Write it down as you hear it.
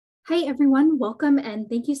Hi, everyone. Welcome and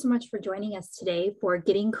thank you so much for joining us today for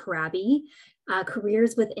Getting Crabby,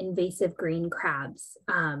 Careers with Invasive Green Crabs.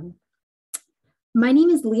 My name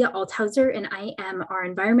is Leah Althauser, and I am our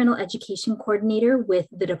Environmental Education Coordinator with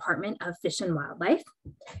the Department of Fish and Wildlife.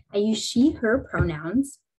 I use she, her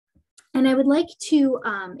pronouns, and I would like to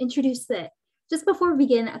introduce that just before we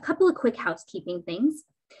begin, a couple of quick housekeeping things.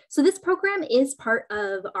 So this program is part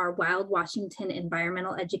of our Wild Washington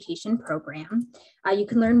Environmental Education Program. You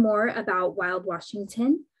can learn more about Wild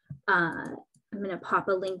Washington. I'm going to pop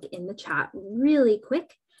a link in the chat really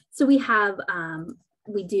quick. So we have,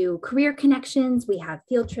 we do career connections, we have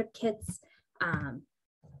field trip kits,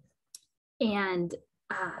 and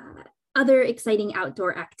other exciting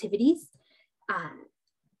outdoor activities.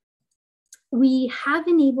 We have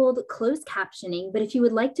enabled closed captioning, but if you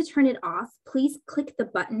would like to turn it off, please click the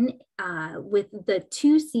button with the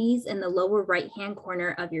two C's in the lower right-hand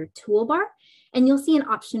corner of your toolbar, and you'll see an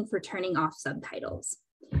option for turning off subtitles.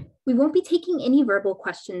 We won't be taking any verbal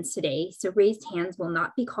questions today, so raised hands will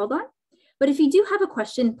not be called on. But if you do have a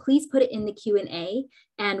question, please put it in the Q&A,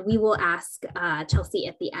 and we will ask Chelsea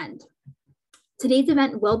at the end. Today's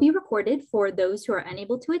event will be recorded for those who are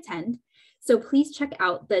unable to attend. So please check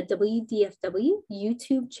out the WDFW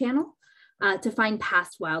YouTube channel to find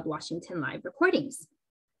past Wild Washington live recordings.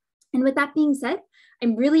 And with that being said,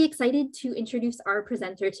 I'm really excited to introduce our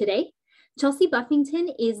presenter today. Chelsea Buffington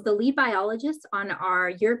is the lead biologist on our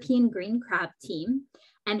European green crab team,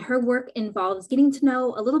 and her work involves getting to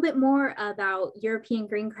know a little bit more about European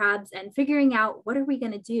green crabs and figuring out what are we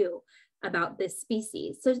going to do about this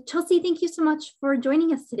species. So Chelsea, thank you so much for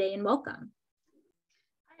joining us today and welcome.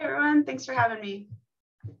 Hi everyone, thanks for having me.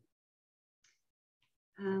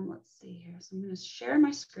 Let's see here. So I'm going to share my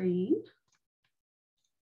screen.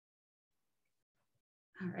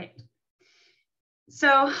 All right.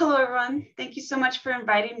 So hello everyone. Thank you so much for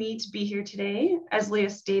inviting me to be here today. As Leah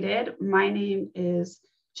stated, my name is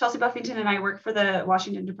Chelsea Buffington and I work for the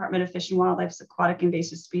Washington Department of Fish and Wildlife's Aquatic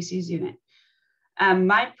Invasive Species Unit.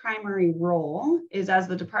 My primary role is as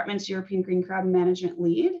the department's European green crab management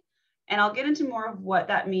lead. And I'll get into more of what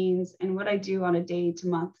that means and what I do on a day to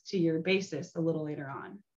month to year basis a little later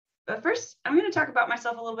on. But first, I'm going to talk about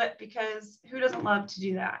myself a little bit because who doesn't love to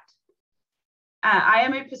do that? I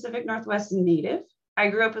am a Pacific Northwest native. I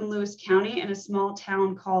grew up in Lewis County in a small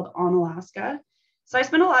town called Onalaska. So I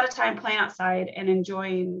spent a lot of time playing outside and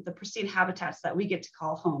enjoying the pristine habitats that we get to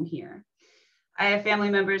call home here. I have family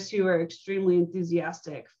members who are extremely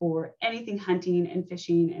enthusiastic for anything hunting and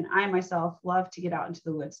fishing, and I myself love to get out into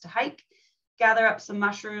the woods to hike, gather up some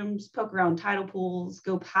mushrooms, poke around tidal pools,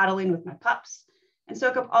 go paddling with my pups, and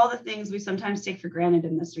soak up all the things we sometimes take for granted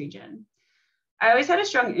in this region. I always had a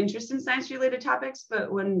strong interest in science-related topics, but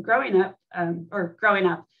when growing up,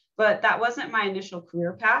 but that wasn't my initial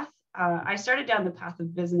career path. I started down the path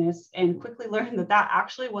of business and quickly learned that that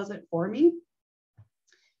actually wasn't for me.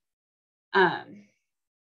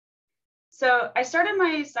 So I started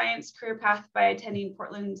my science career path by attending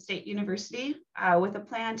Portland State University with a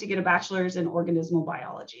plan to get a bachelor's in organismal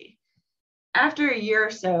biology. After a year or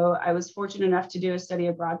so, I was fortunate enough to do a study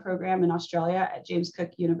abroad program in Australia at James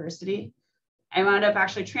Cook University. I wound up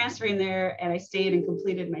actually transferring there and I stayed and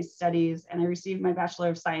completed my studies and I received my Bachelor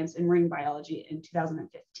of Science in Marine Biology in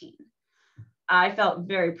 2015. I felt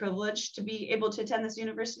very privileged to be able to attend this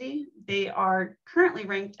university. They are currently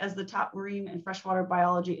ranked as the top marine and freshwater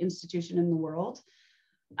biology institution in the world.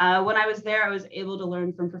 When I was there, I was able to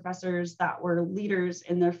learn from professors that were leaders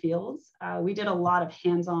in their fields. We did a lot of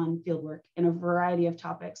hands-on fieldwork in a variety of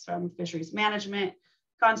topics from fisheries management,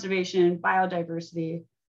 conservation, biodiversity,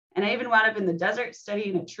 and I even wound up in the desert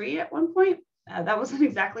studying a tree at one point. That wasn't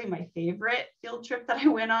exactly my favorite field trip that I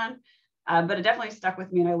went on. But it definitely stuck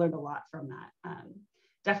with me and I learned a lot from that.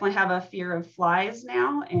 Definitely have a fear of flies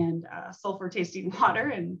now and sulfur tasting water,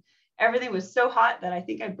 and everything was so hot that I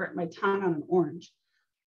think I burnt my tongue on an orange.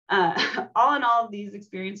 All in all, these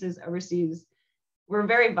experiences overseas were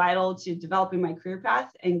very vital to developing my career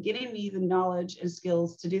path and getting me the knowledge and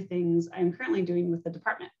skills to do things I'm currently doing with the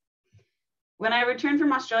department. When I returned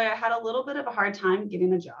from Australia, I had a little bit of a hard time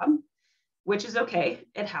getting a job, which is okay,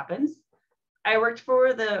 it happens. I worked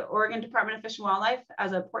for the Oregon Department of Fish and Wildlife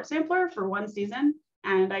as a port sampler for one season,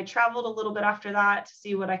 and I traveled a little bit after that to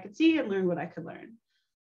see what I could see and learn what I could learn.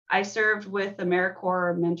 I served with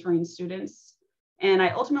AmeriCorps mentoring students, and I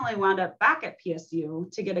ultimately wound up back at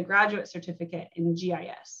PSU to get a graduate certificate in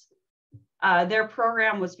GIS. Their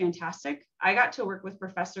program was fantastic. I got to work with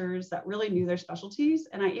professors that really knew their specialties,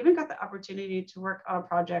 and I even got the opportunity to work on a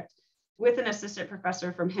project with an assistant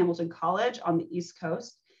professor from Hamilton College on the East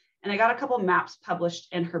Coast. And I got a couple maps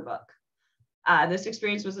published in her book. This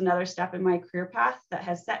experience was another step in my career path that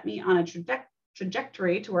has set me on a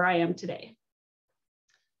trajectory to where I am today.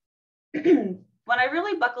 When I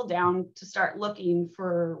really buckled down to start looking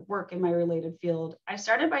for work in my related field, I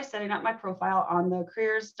started by setting up my profile on the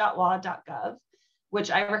careers.wa.gov,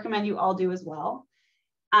 which I recommend you all do as well.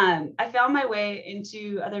 I found my way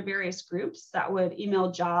into other various groups that would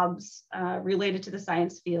email jobs related to the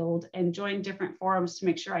science field and join different forums to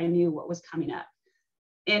make sure I knew what was coming up.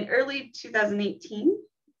 In early 2018,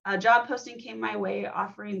 a job posting came my way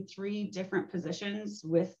offering 3 different positions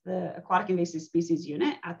with the Aquatic Invasive Species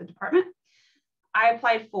Unit at the department. I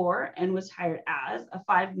applied for and was hired as a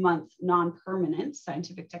 5-month non-permanent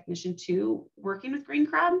scientific technician 2 working with green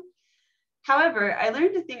crab. However, I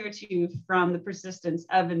learned a thing or two from the persistence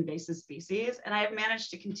of invasive species, and I have managed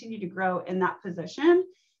to continue to grow in that position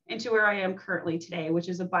into where I am currently today, which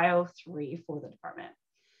is a Bio 3 for the department.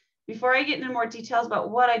 Before I get into more details about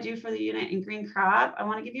what I do for the unit in green crab, I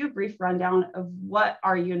want to give you a brief rundown of what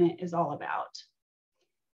our unit is all about.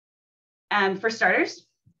 For starters,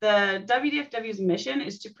 the WDFW's mission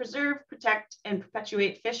is to preserve, protect, and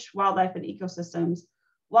perpetuate fish, wildlife, and ecosystems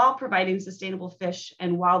while providing sustainable fish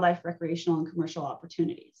and wildlife recreational and commercial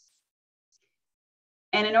opportunities.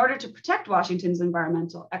 And in order to protect Washington's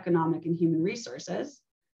environmental, economic, and human resources,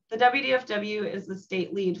 the WDFW is the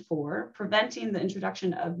state lead for preventing the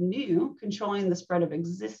introduction of new, controlling the spread of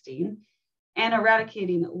existing, and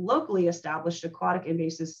eradicating locally established aquatic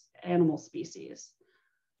invasive animal species.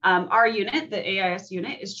 Our unit, the AIS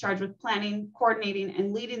unit, is charged with planning, coordinating,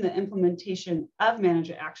 and leading the implementation of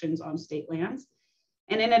management actions on state lands.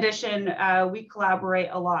 And in addition, we collaborate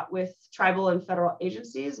a lot with tribal and federal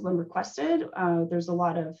agencies when requested. There's a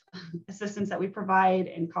lot of assistance that we provide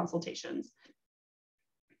and consultations.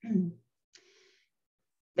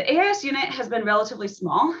 The AIS unit has been relatively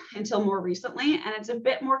small until more recently, and it's a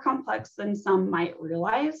bit more complex than some might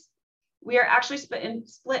realize. We are actually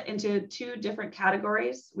split into 2 different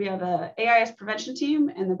categories. We have a AIS prevention team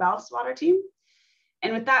and the ballast water team.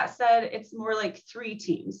 And with that said, it's more like 3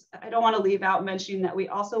 teams. I don't want to leave out mentioning that we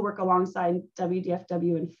also work alongside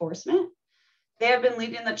WDFW enforcement. They have been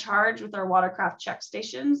leading the charge with our watercraft check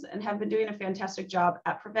stations and have been doing a fantastic job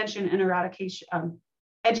at prevention and eradication,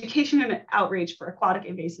 education and outreach for aquatic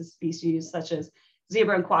invasive species such as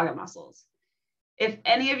zebra and quagga mussels. If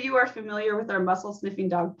any of you are familiar with our mussel sniffing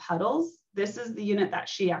dog Puddles, this is the unit that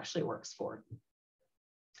she actually works for.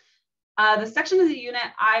 The section of the unit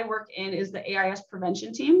I work in is the AIS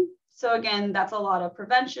prevention team. So again, that's a lot of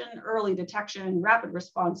prevention, early detection, rapid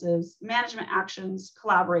responses, management actions,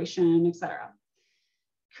 collaboration, etc.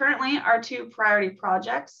 Currently, our 2 priority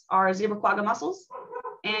projects are zebra quagga mussels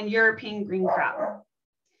and European green crab.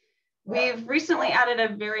 We've recently added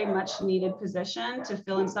a very much needed position to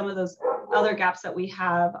fill in some of those other gaps that we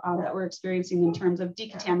have that we're experiencing in terms of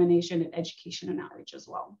decontamination and education and outreach as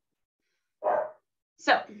well.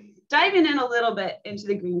 So diving in a little bit into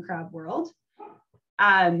the green crab world,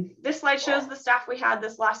 this slide shows the staff we had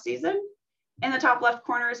this last season. In the top left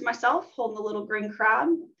corner is myself holding the little green crab,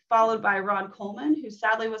 followed by Ron Coleman, who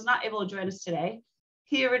sadly was not able to join us today.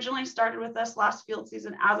 He originally started with us last field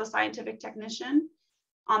season as a scientific technician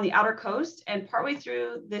on the outer coast, and partway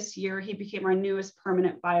through this year, he became our newest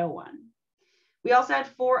permanent Bio 1. We also had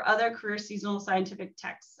 4 other career seasonal scientific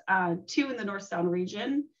techs, 2 in the North Sound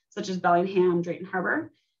region, such as Bellingham, Drayton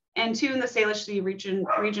Harbor, and 2 in the Salish Sea region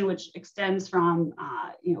which extends from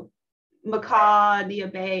Macaw, Nia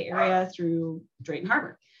Bay area through Drayton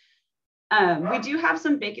Harbor. We do have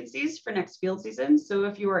some vacancies for next field season, so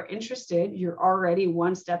if you are interested, you're already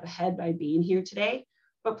 1 step ahead by being here today,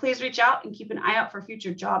 but please reach out and keep an eye out for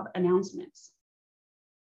future job announcements.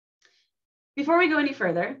 Before we go any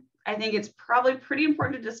further, I think it's probably pretty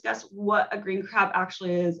important to discuss what a green crab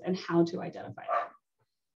actually is and how to identify them.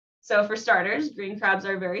 So for starters, green crabs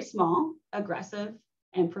are very small, aggressive,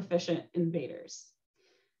 and proficient invaders.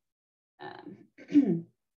 In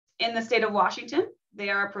the state of Washington,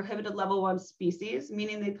 they are a prohibited level 1 species,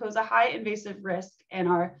 meaning they pose a high invasive risk and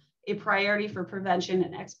are a priority for prevention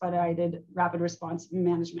and expedited rapid response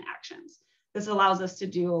management actions. This allows us to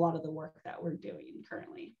do a lot of the work that we're doing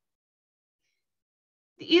currently.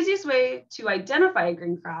 The easiest way to identify a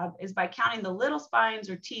green crab is by counting the little spines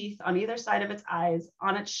or teeth on either side of its eyes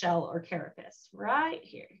on its shell or carapace, right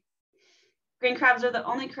here. Green crabs are the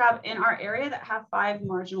only crab in our area that have 5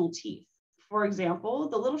 marginal teeth. For example,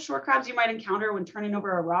 the little shore crabs you might encounter when turning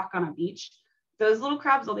over a rock on a beach, those little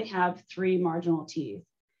crabs only have 3 marginal teeth.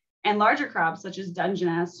 And larger crabs such as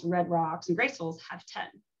Dungeness, red rocks, and gracefuls have 10.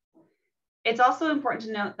 It's also important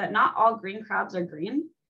to note that not all green crabs are green,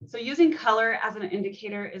 so using color as an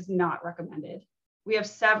indicator is not recommended. We have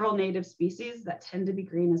several native species that tend to be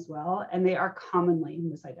green as well, and they are commonly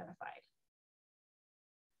misidentified.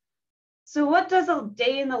 So what does a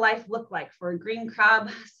day in the life look like for a green crab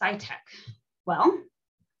SciTech? Well,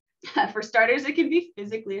 for starters, it can be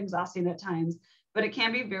physically exhausting at times, but it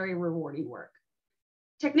can be very rewarding work.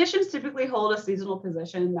 Technicians typically hold a seasonal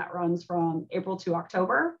position that runs from April to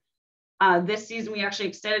October. This season, we actually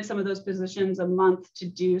extended some of those positions a month to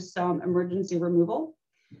do some emergency removal.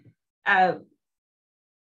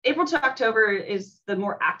 April to October is the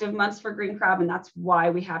more active months for green crab, and that's why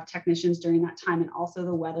we have technicians during that time. And also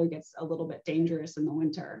the weather gets a little bit dangerous in the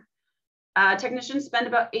winter. Technicians spend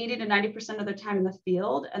about 80 to 90% of their time in the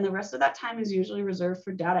field, and the rest of that time is usually reserved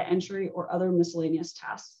for data entry or other miscellaneous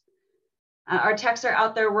tasks. Our techs are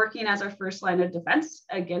out there working as our first line of defense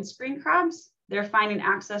against green crabs. They're finding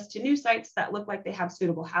access to new sites that look like they have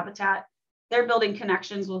suitable habitat. They're building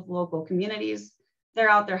connections with local communities. They're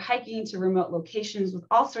out there hiking to remote locations with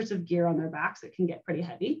all sorts of gear on their backs. It can get pretty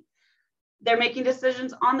heavy. They're making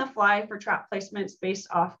decisions on the fly for trap placements based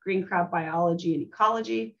off green crab biology and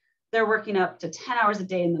ecology. They're working up to 10 hours a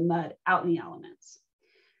day in the mud, out in the elements.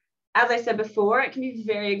 As I said before, it can be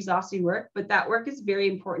very exhausting work, but that work is very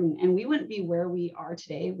important, and we wouldn't be where we are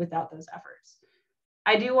today without those efforts.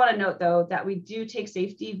 I do want to note, though, that we do take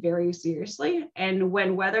safety very seriously, and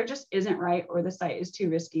when weather just isn't right, or the site is too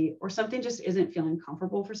risky, or something just isn't feeling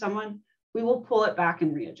comfortable for someone, we will pull it back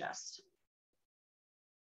and readjust.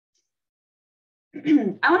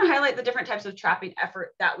 I want to highlight the different types of trapping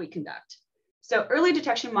effort that we conduct. So early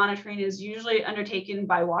detection monitoring is usually undertaken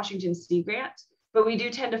by Washington Sea Grant, but we do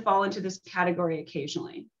tend to fall into this category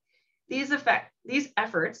occasionally. These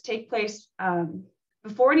efforts take place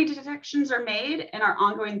before any detections are made and are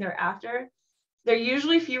ongoing thereafter. They're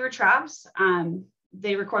usually fewer traps.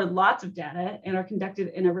 They record lots of data and are conducted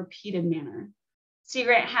in a repeated manner. Sea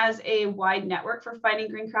Grant has a wide network for finding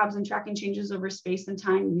green crabs and tracking changes over space and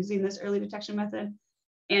time using this early detection method.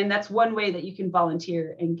 And that's one way that you can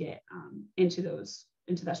volunteer and get into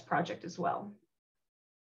this project as well.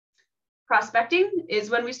 Prospecting is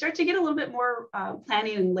when we start to get a little bit more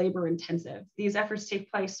planning and labor intensive. These efforts take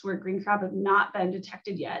place where green crab have not been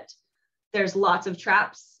detected yet. There's lots of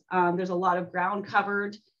traps. There's a lot of ground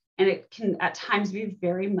covered, and it can at times be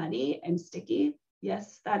very muddy and sticky.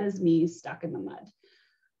 Yes, that is me stuck in the mud.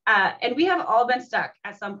 And we have all been stuck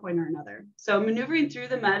at some point or another. So maneuvering through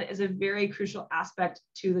the mud is a very crucial aspect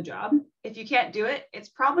to the job. If you can't do it, it's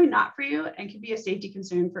probably not for you and can be a safety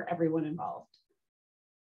concern for everyone involved.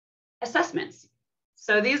 Assessments.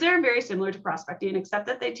 So these are very similar to prospecting, except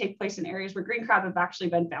that they take place in areas where green crab have actually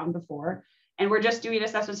been found before. And we're just doing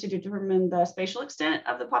assessments to determine the spatial extent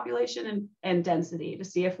of the population and density to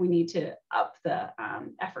see if we need to up the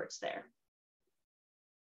efforts there.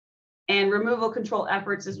 And removal control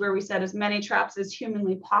efforts is where we set as many traps as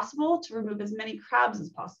humanly possible to remove as many crabs as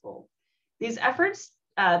possible. These efforts,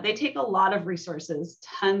 they take a lot of resources,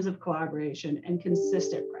 tons of collaboration, and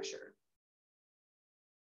consistent pressure.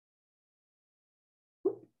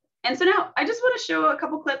 And so now I just want to show a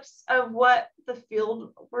couple clips of what the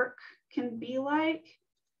field work can be like.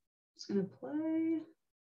 I'm just going to play.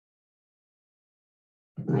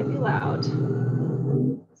 It might be loud.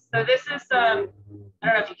 So this is, I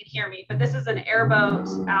don't know if you can hear me, but this is an airboat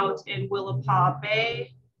out in Willapa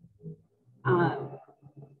Bay.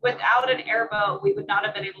 Without an airboat, we would not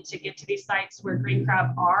have been able to get to these sites where green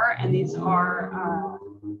crab are, and these are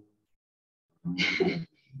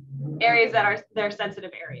areas that they're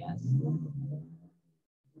sensitive areas.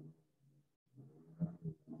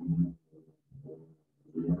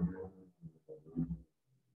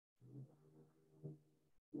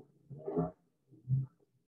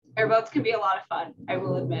 Airboats can be a lot of fun, I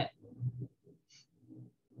will admit.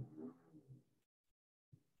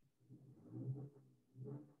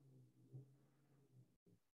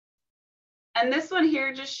 And this one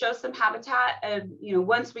here just shows some habitat. And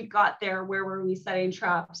once we got there, where were we setting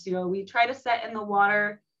traps? We try to set in the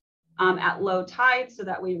water at low tide so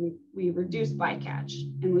that we reduce bycatch,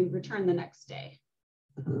 and we return the next day.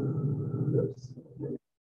 Oops.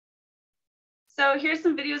 So here's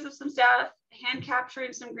some videos of some staff hand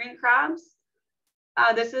capturing some green crabs.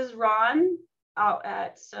 This is Ron out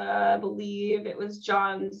at, I believe it was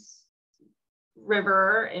John's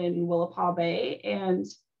River in Willapa Bay. And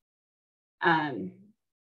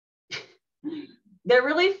they're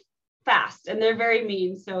really fast and they're very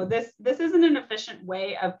mean. So this isn't an efficient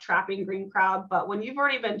way of trapping green crab, but when you've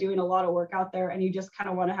already been doing a lot of work out there and you just kind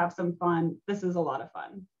of want to have some fun, this is a lot of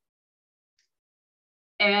fun.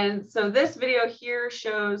 And so this video here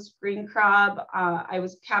shows green crab I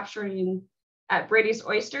was capturing at Brady's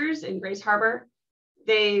Oysters in Grace Harbor.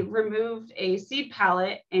 They removed a seed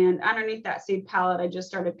pallet, and underneath that seed pallet, I just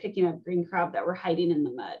started picking up green crab that were hiding in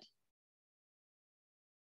the mud.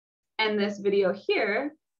 And this video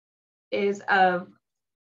here is of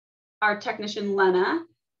our technician, Lena.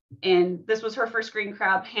 And this was her first green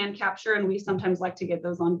crab hand capture, and we sometimes like to get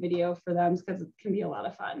those on video for them because it can be a lot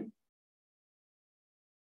of fun.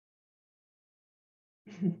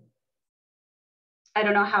 I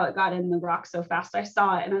don't know how it got in the rock so fast. I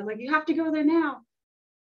saw it and I was like, you have to go there now.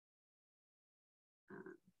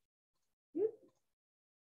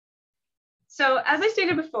 So as I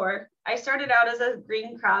stated before, I started out as a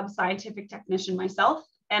green crab scientific technician myself,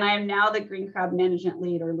 and I am now the green crab management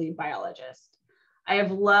lead or lead biologist. I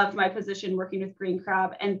have loved my position working with green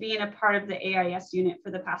crab and being a part of the AIS unit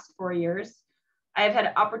for the past 4 years. I have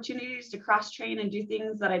had opportunities to cross-train and do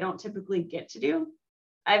things that I don't typically get to do.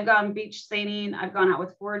 I've gone beach seining, I've gone out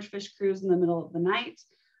with forage fish crews in the middle of the night.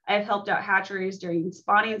 I've helped out hatcheries during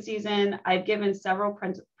spawning season. I've given several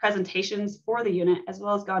presentations for the unit, as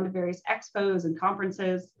well as gone to various expos and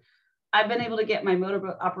conferences. I've been able to get my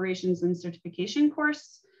motorboat operations and certification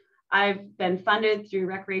course. I've been funded through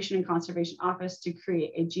Recreation and Conservation Office to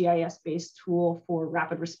create a GIS-based tool for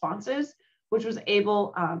rapid responses, which was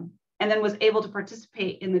able, and then was able to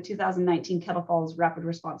participate in the 2019 Kettle Falls Rapid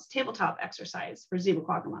Response Tabletop exercise for zebra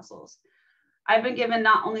quagga mussels. I've been given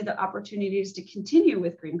not only the opportunities to continue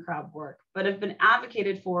with green crab work, but have been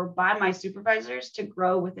advocated for by my supervisors to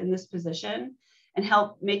grow within this position and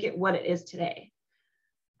help make it what it is today.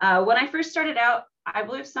 When I first started out, I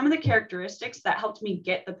believe some of the characteristics that helped me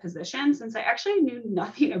get the position, since I actually knew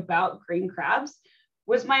nothing about green crabs,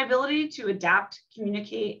 was my ability to adapt,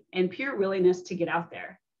 communicate, and pure willingness to get out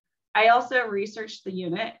there. I also researched the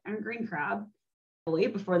unit and green crab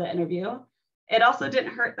before the interview. It also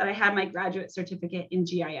didn't hurt that I had my graduate certificate in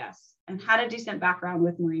GIS and had a decent background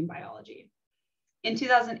with marine biology. In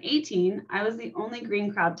 2018, I was the only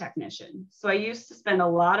green crab technician, so I used to spend a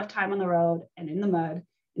lot of time on the road and in the mud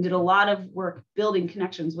and did a lot of work building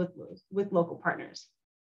connections with local partners.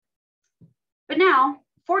 But now,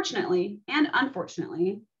 fortunately and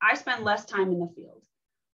unfortunately, I spend less time in the field.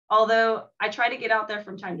 Although I try to get out there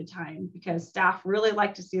from time to time because staff really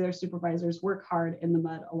like to see their supervisors work hard in the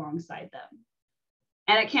mud alongside them.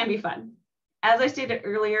 And it can be fun. As I stated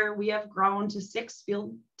earlier, we have grown to 6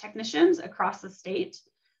 field technicians across the state,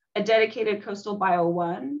 a dedicated coastal bio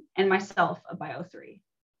 1, and myself, a bio 3.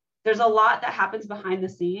 There's a lot that happens behind the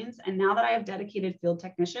scenes, and now that I have dedicated field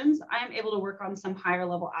technicians, I am able to work on some higher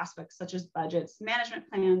level aspects such as budgets, management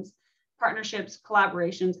plans, partnerships,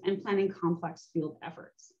 collaborations, and planning complex field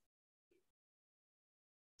efforts.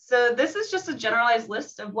 So this is just a generalized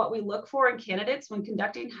list of what we look for in candidates when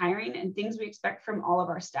conducting hiring and things we expect from all of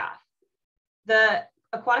our staff. The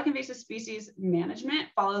aquatic invasive species management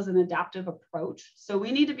follows an adaptive approach, so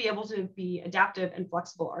we need to be able to be adaptive and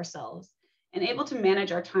flexible ourselves, and able to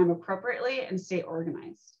manage our time appropriately and stay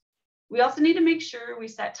organized. We also need to make sure we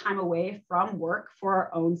set time away from work for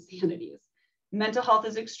our own sanities. Mental health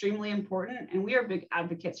is extremely important, and we are big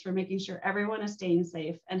advocates for making sure everyone is staying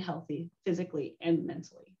safe and healthy physically and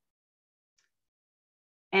mentally.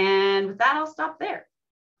 And with that, I'll stop there.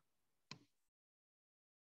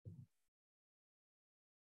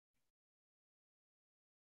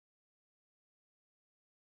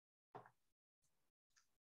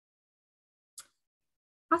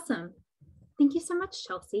 Awesome. Thank you so much,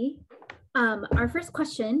 Chelsea. Our first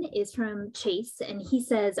question is from Chase, and he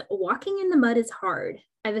says, walking in the mud is hard.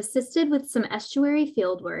 I've assisted with some estuary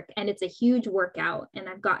field work, and it's a huge workout, and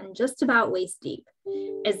I've gotten just about waist deep.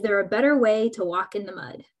 Is there a better way to walk in the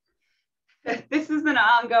mud? This is an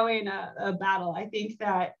ongoing battle. I think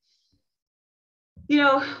that, you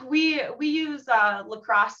know, we use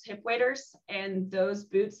lacrosse hip waders, and those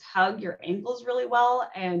boots hug your ankles really well.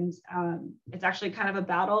 And it's actually kind of a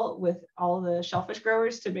battle with all the shellfish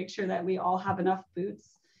growers to make sure that we all have enough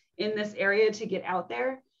boots in this area to get out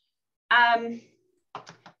there.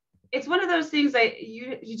 It's one of those things that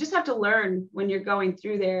you just have to learn when you're going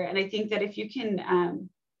through there. And I think that if you can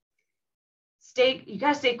you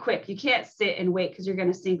gotta stay quick. You can't sit and wait because you're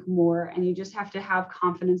gonna sink more, and you just have to have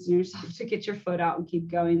confidence in yourself to get your foot out and keep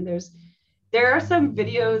going. There are some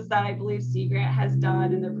videos that I believe Sea Grant has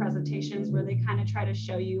done in their presentations where they kind of try to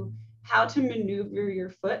show you how to maneuver your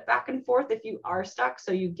foot back and forth if you are stuck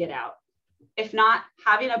so you get out. If not,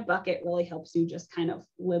 having a bucket really helps you just kind of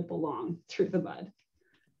limp along through the mud.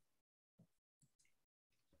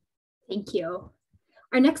 Thank you.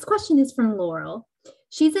 Our next question is from Laurel.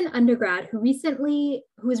 She's an undergrad who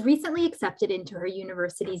was recently accepted into her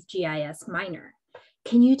university's GIS minor.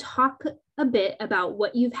 Can you talk a bit about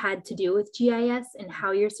what you've had to do with GIS and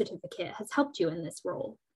how your certificate has helped you in this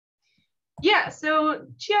role? Yeah, so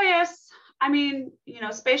GIS, I mean,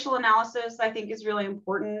 spatial analysis, I think is really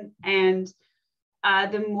important. And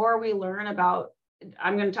the more we learn about,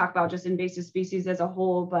 I'm going to talk about just invasive species as a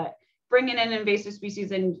whole, but bringing in invasive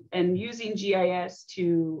species and using GIS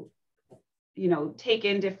to, take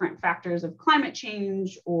in different factors of climate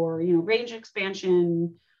change or, range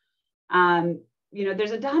expansion.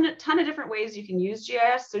 There's a ton of different ways you can use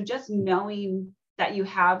GIS. So just knowing that you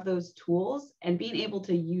have those tools and being able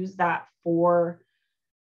to use that for,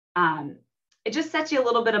 it just sets you a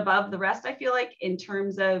little bit above the rest, I feel like, in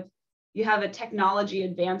terms of you have a technology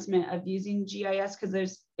advancement of using GIS,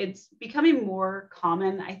 because it's becoming more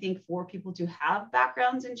common, I think, for people to have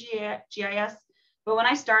backgrounds in GIS. But when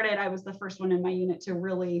I started, I was the first one in my unit to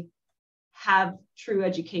really have true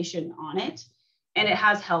education on it. And it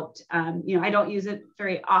has helped. I don't use it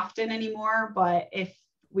very often anymore, but if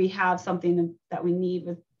we have something that we need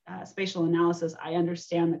with spatial analysis, I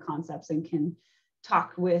understand the concepts and can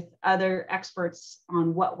talk with other experts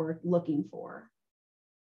on what we're looking for.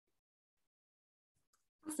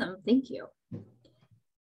 Awesome, thank you.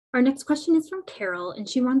 Our next question is from Carol, and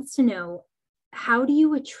she wants to know, how do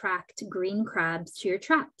you attract green crabs to your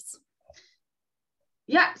traps?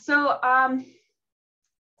 Yeah, so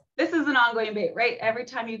this is an ongoing debate, right? Every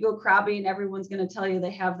time you go crabbing, everyone's going to tell you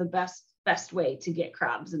they have the best way to get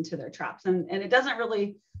crabs into their traps. And it doesn't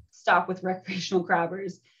really stop with recreational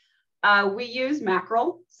crabbers. We use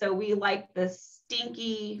mackerel. So we like the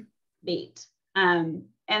stinky bait. And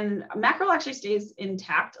mackerel actually stays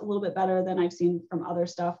intact a little bit better than I've seen from other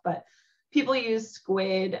stuff, but people use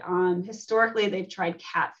squid. Historically, they've tried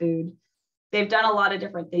cat food. They've done a lot of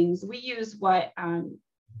different things. We use what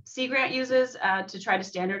Sea Grant uses to try to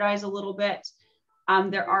standardize a little bit.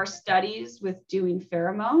 There are studies with doing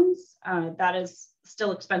pheromones. That is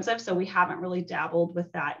still expensive, so we haven't really dabbled with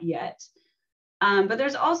that yet. But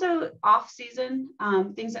there's also off-season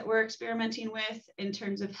things that we're experimenting with in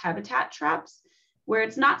terms of habitat traps, where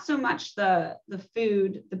it's not so much the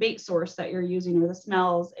food, the bait source that you're using or the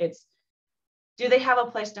smells, it's do they have a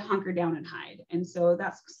place to hunker down and hide? And so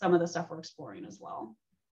that's some of the stuff we're exploring as well.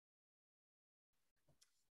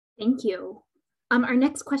 Thank you. Our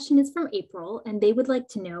next question is from April, and they would like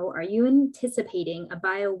to know, are you anticipating a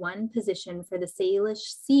Bio 1 position for the Salish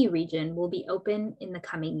Sea region will be open in the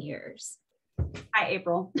coming years? Hi,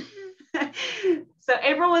 April. So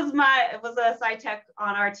April was a sci-tech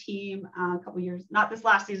on our team a couple years, not this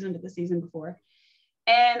last season, but the season before.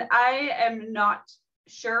 And I am not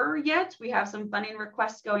sure yet. We have some funding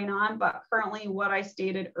requests going on, but currently what I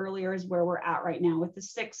stated earlier is where we're at right now with the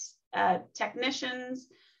 6 technicians,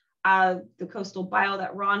 the coastal bio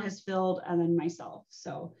that Ron has filled, and then myself.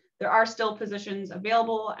 So there are still positions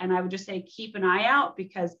available, and I would just say keep an eye out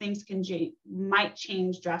because things might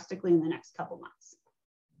change drastically in the next couple months.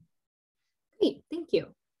 Great, thank you.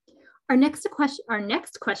 Our next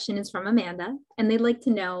question is from Amanda, and they'd like to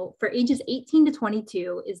know, for ages 18 to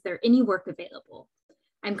 22, is there any work available?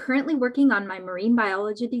 I'm currently working on my marine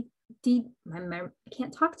biology I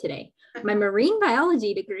can't talk today. My marine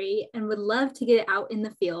biology degree, and would love to get out in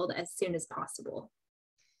the field as soon as possible.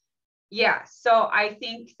 Yeah, so I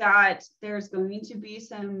think that there's going to be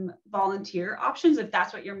some volunteer options if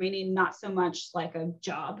that's what you're meaning, not so much like a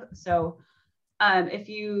job. So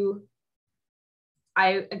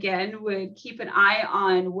I again would keep an eye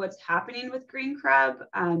on what's happening with green crab.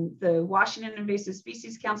 The Washington Invasive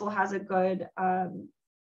Species Council has a good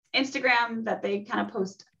Instagram that they kind of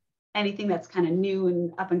post anything that's kind of new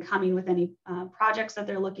and up and coming with any projects that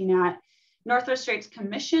they're looking at. Northwest Straits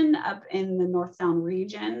Commission up in the North Sound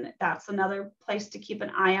region, that's another place to keep an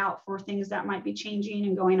eye out for things that might be changing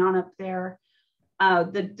and going on up there.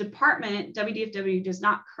 The department, WDFW, does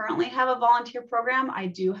not currently have a volunteer program. I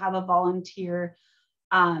do have a volunteer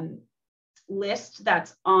list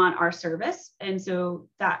that's on our service. And so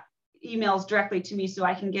that emails directly to me so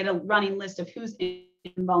I can get a running list of who's in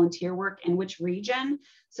volunteer work in which region.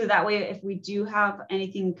 So that way, if we do have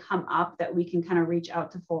anything come up, that we can kind of reach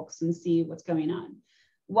out to folks and see what's going on.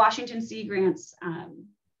 Washington Sea Grant's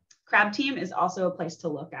crab team is also a place to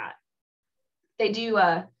look at. They do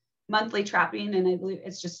monthly trapping, and I believe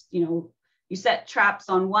it's just, you set traps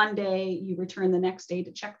on one day, you return the next day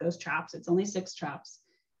to check those traps. It's only 6 traps,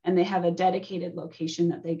 and they have a dedicated location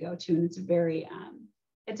that they go to, and it's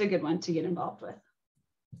it's a good one to get involved with.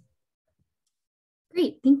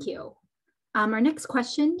 Great, thank you. Our next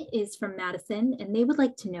question is from Madison, and they would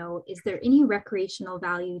like to know, is there any recreational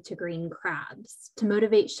value to green crabs to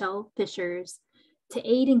motivate shellfishers to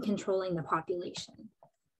aid in controlling the population?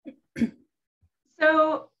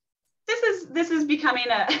 So this is becoming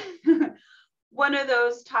a one of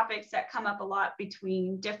those topics that come up a lot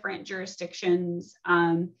between different jurisdictions.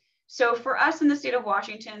 So for us in the state of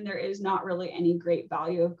Washington, there is not really any great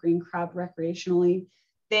value of green crab recreationally.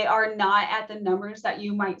 They are not at the numbers that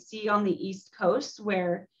you might see on the East Coast,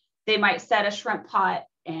 where they might set a shrimp pot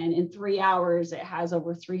and in 3 hours it has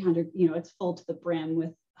over 300, it's full to the brim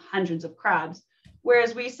with hundreds of crabs.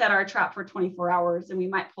 Whereas we set our trap for 24 hours and we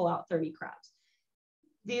might pull out 30 crabs.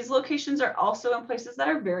 These locations are also in places that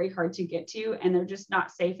are very hard to get to, and they're just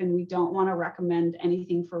not safe, and we don't want to recommend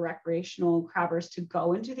anything for recreational crabbers to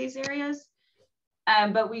go into these areas.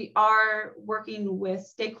 But we are working with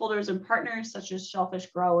stakeholders and partners such as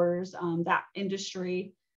shellfish growers, that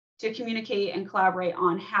industry, to communicate and collaborate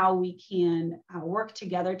on how we can work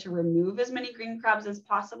together to remove as many green crabs as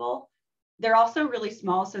possible. They're also really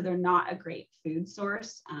small, so they're not a great food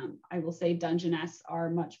source. I will say Dungeness are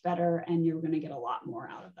much better, and you're going to get a lot more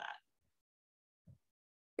out of that.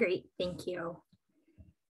 Great, thank you.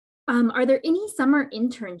 Are there any summer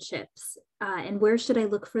internships, and where should I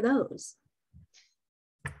look for those?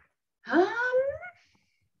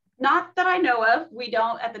 Not that I know of. We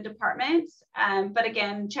don't at the department, but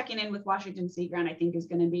again, checking in with Washington Sea Grant, I think, is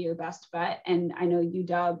going to be your best bet. And I know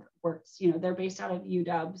UW works, they're based out of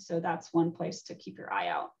UW, so that's one place to keep your eye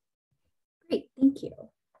out. Great, thank you.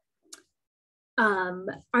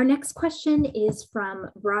 Our next question is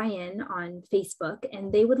from Brian on Facebook,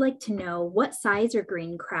 and they would like to know, what size are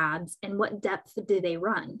green crabs and what depth do they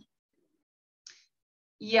run?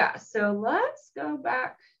 Yeah, so let's go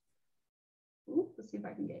back. Ooh, let's see if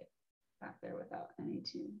I can get back there without any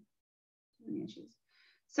too many issues.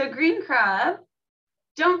 So green crab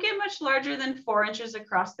don't get much larger than 4 inches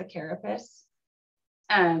across the carapace.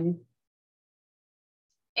 And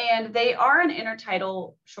they are an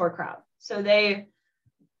intertidal shore crab. So they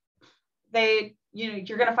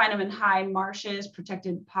you're going to find them in high marshes,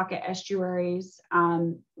 protected pocket estuaries.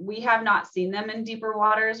 We have not seen them in deeper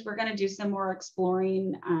waters. We're going to do some more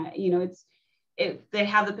exploring. They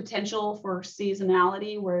have the potential for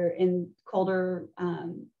seasonality, where in colder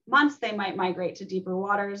months, they might migrate to deeper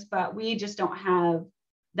waters, but we just don't have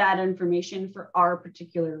that information for our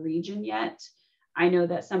particular region yet. I know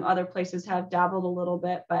that some other places have dabbled a little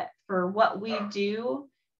bit, but for what we do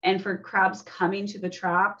and for crabs coming to the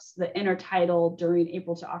traps, the intertidal during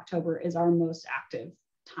April to October is our most active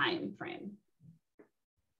time frame.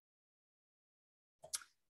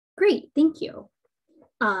 Great, thank you.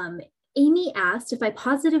 Amy asked, if I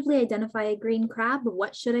positively identify a green crab,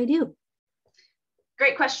 what should I do?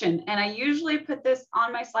 Great question. And I usually put this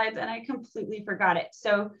on my slides and I completely forgot it.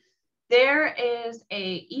 So there is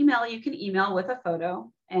an email you can email with a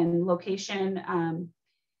photo and location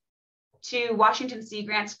to Washington Sea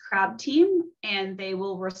Grant's crab team, and they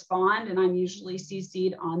will respond. And I'm usually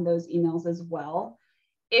CC'd on those emails as well.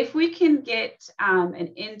 If we can get an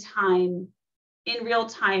in real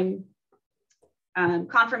time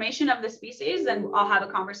confirmation of the species, then I'll have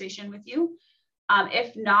a conversation with you.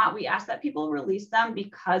 If not, we ask that people release them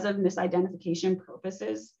because of misidentification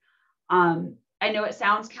purposes. I know it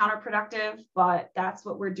sounds counterproductive, but that's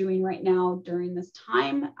what we're doing right now during this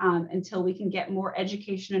time until we can get more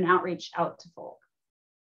education and outreach out to folk.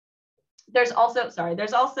 There's also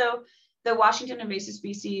the Washington Invasive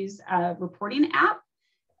Species reporting app.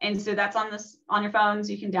 And so that's on your phones.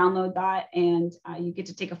 You can download that, and you get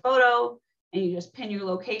to take a photo, and you just pin your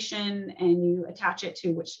location and you attach it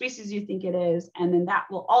to which species you think it is. And then that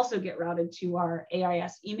will also get routed to our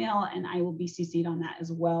AIS email, and I will be CC'd on that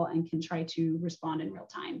as well and can try to respond in real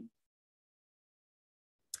time.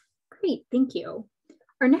 Great, thank you.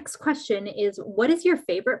 Our next question is, what is your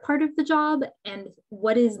favorite part of the job and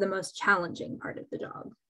what is the most challenging part of the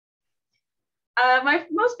job? My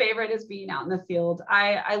most favorite is being out in the field.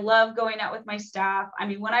 I love going out with my staff. I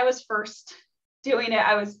mean, when I was first doing it,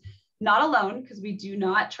 I was not alone, because we do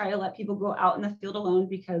not try to let people go out in the field alone,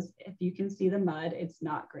 because if you can see the mud, it's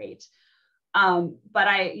not great. But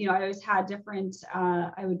I always had different,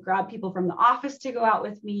 I would grab people from the office to go out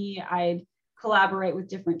with me. I'd collaborate with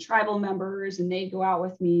different tribal members and they'd go out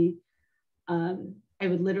with me. I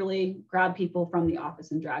would literally grab people from the office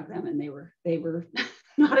and drag them, and they were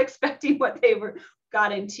not expecting what they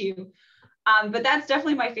got into. But that's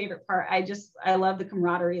definitely my favorite part. I love the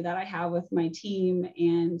camaraderie that I have with my team,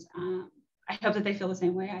 and I hope that they feel the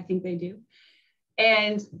same way. I think they do.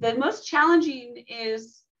 And the most challenging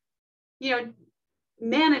is,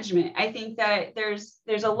 management. I think that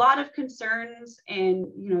there's a lot of concerns, and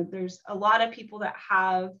there's a lot of people that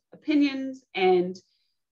have opinions, and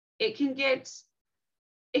it can get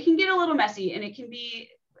a little messy, and it can be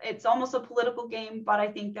it's almost a political game, but I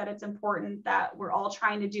think that it's important that we're all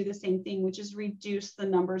trying to do the same thing, which is reduce the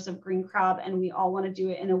numbers of green crab. And we all want to do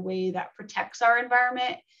it in a way that protects our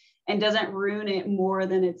environment and doesn't ruin it more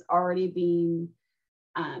than it's already being,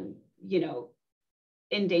 you know,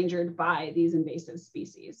 endangered by these invasive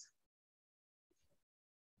species.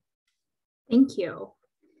 Thank you.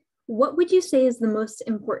 What would you say is the most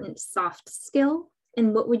important soft skill?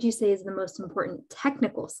 And what would you say is the most important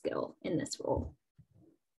technical skill in this role?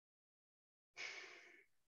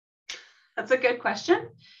 That's a good question.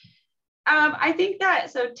 I think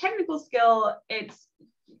that, so technical skill, it's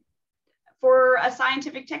for a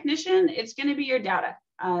scientific technician, it's going to be your data,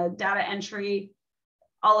 data entry,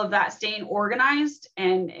 all of that, staying organized.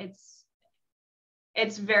 And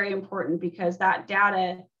it's very important because that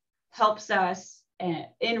data helps us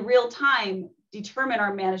in real time determine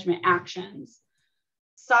our management actions.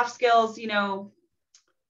 Soft skills, you know,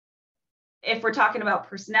 if we're talking about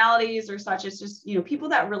personalities or such, it's just, you know, people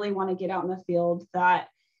that really want to get out in the field, that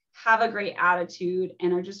have a great attitude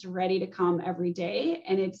and are just ready to come every day.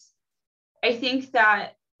 And I think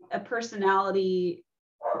that a personality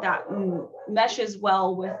that meshes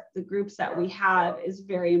well with the groups that we have is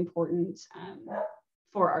very important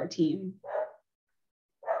for our team.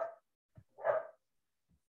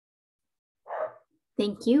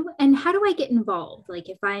 Thank you. And how do I get involved? Like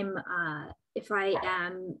if I am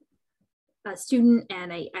a student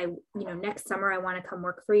and I you know, next summer I want to come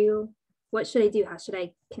work for you, what should I do? How should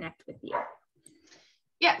I connect with you?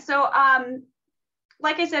 Yeah, so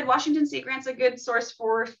like I said, Washington State Grant's a good source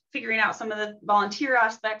for figuring out some of the volunteer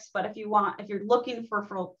aspects, but if you're looking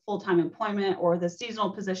for full-time employment or the seasonal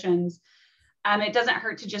positions, it doesn't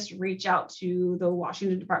hurt to just reach out to the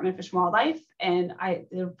Washington Department of Fish and Wildlife, and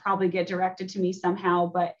it'll probably get directed to me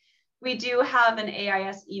somehow. But we do have an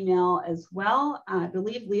AIS email as well. I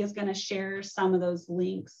believe Leah's going to share some of those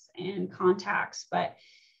links and contacts. But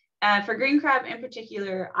for green crab in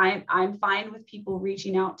particular, I'm fine with people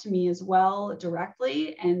reaching out to me as well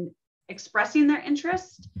directly and expressing their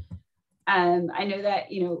interest. I know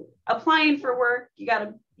that, you know, applying for work, you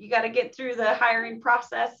got to get through the hiring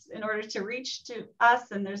process in order to reach to us.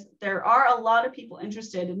 And there are a lot of people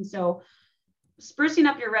interested. And so sprucing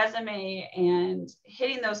up your resume and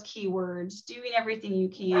hitting those keywords, doing everything you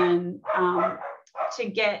can to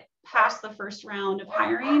get past the first round of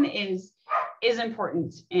hiring is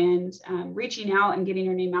important. And reaching out and getting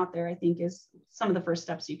your name out there, I think, is some of the first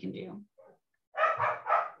steps you can do.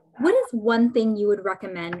 What is one thing you would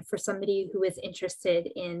recommend for somebody who is interested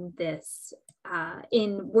in this,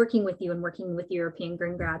 in working with you and working with European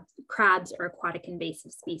green crabs or aquatic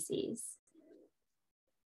invasive species?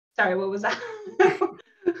 Sorry, what was that?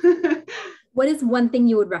 What is one thing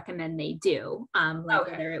you would recommend they do? Like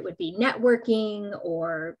okay. Whether it would be networking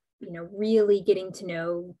or, you know, really getting to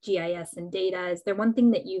know GIS and data. Is there one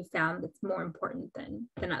thing that you found that's more important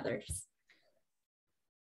than others?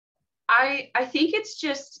 I think it's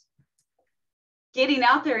just getting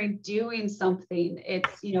out there and doing something.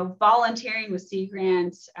 It's, you know, volunteering with Sea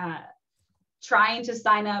Grant, trying to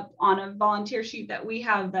sign up on a volunteer sheet that we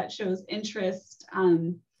have that shows interest,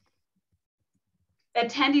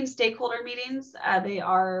 attending stakeholder meetings. They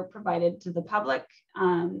are provided to the public.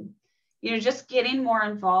 You know, just getting more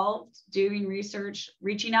involved, doing research,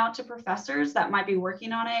 reaching out to professors that might be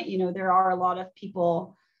working on it. You know, there are a lot of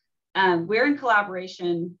people. We're in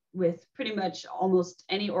collaboration with pretty much almost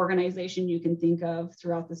any organization you can think of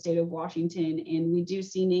throughout the state of Washington. And we do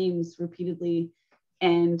see names repeatedly.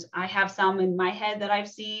 And I have some in my head that I've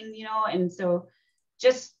seen, you know, and so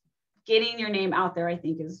just getting your name out there, I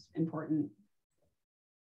think, is important.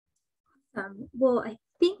 Well, I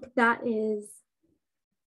think that is,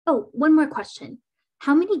 oh, one more question.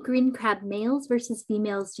 How many green crab males versus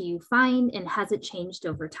females do you find, and has it changed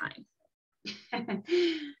over time?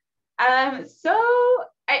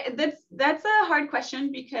 That's a hard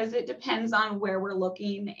question because it depends on where we're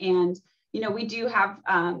looking. And, you know, we do have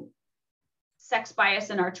sex bias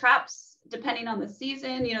in our traps, depending on the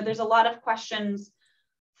season. You know, there's a lot of questions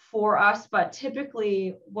for us, but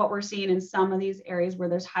typically what we're seeing in some of these areas where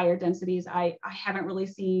there's higher densities, I haven't really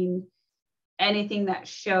seen anything that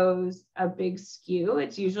shows a big skew.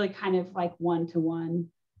 It's usually kind of like 1-to-1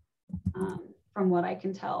 from what I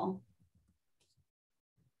can tell.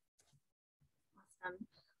 Awesome.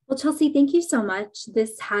 Well, Chelsea, thank you so much.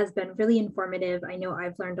 This has been really informative. I know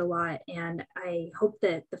I've learned a lot, and I hope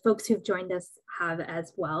that the folks who've joined us have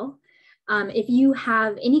as well. If you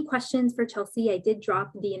have any questions for Chelsea, I did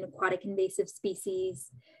drop the aquatic invasive species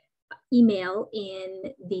email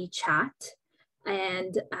in the chat.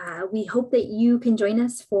 And we hope that you can join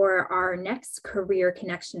us for our next Career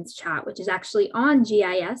Connections chat, which is actually on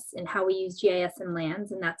GIS and how we use GIS and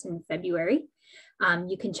lands, and that's in February.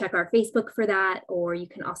 You can check our Facebook for that, or you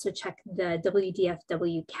can also check the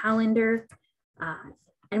WDFW calendar.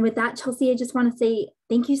 And with that, Chelsea, I just want to say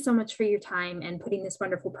thank you so much for your time and putting this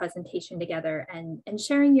wonderful presentation together and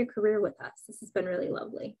sharing your career with us. This has been really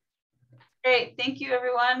lovely. Great. Thank you,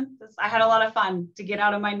 everyone. I had a lot of fun to get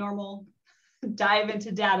out of my normal dive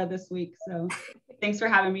into data this week. So thanks for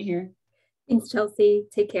having me here. Thanks, Chelsea.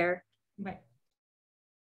 Take care. Bye.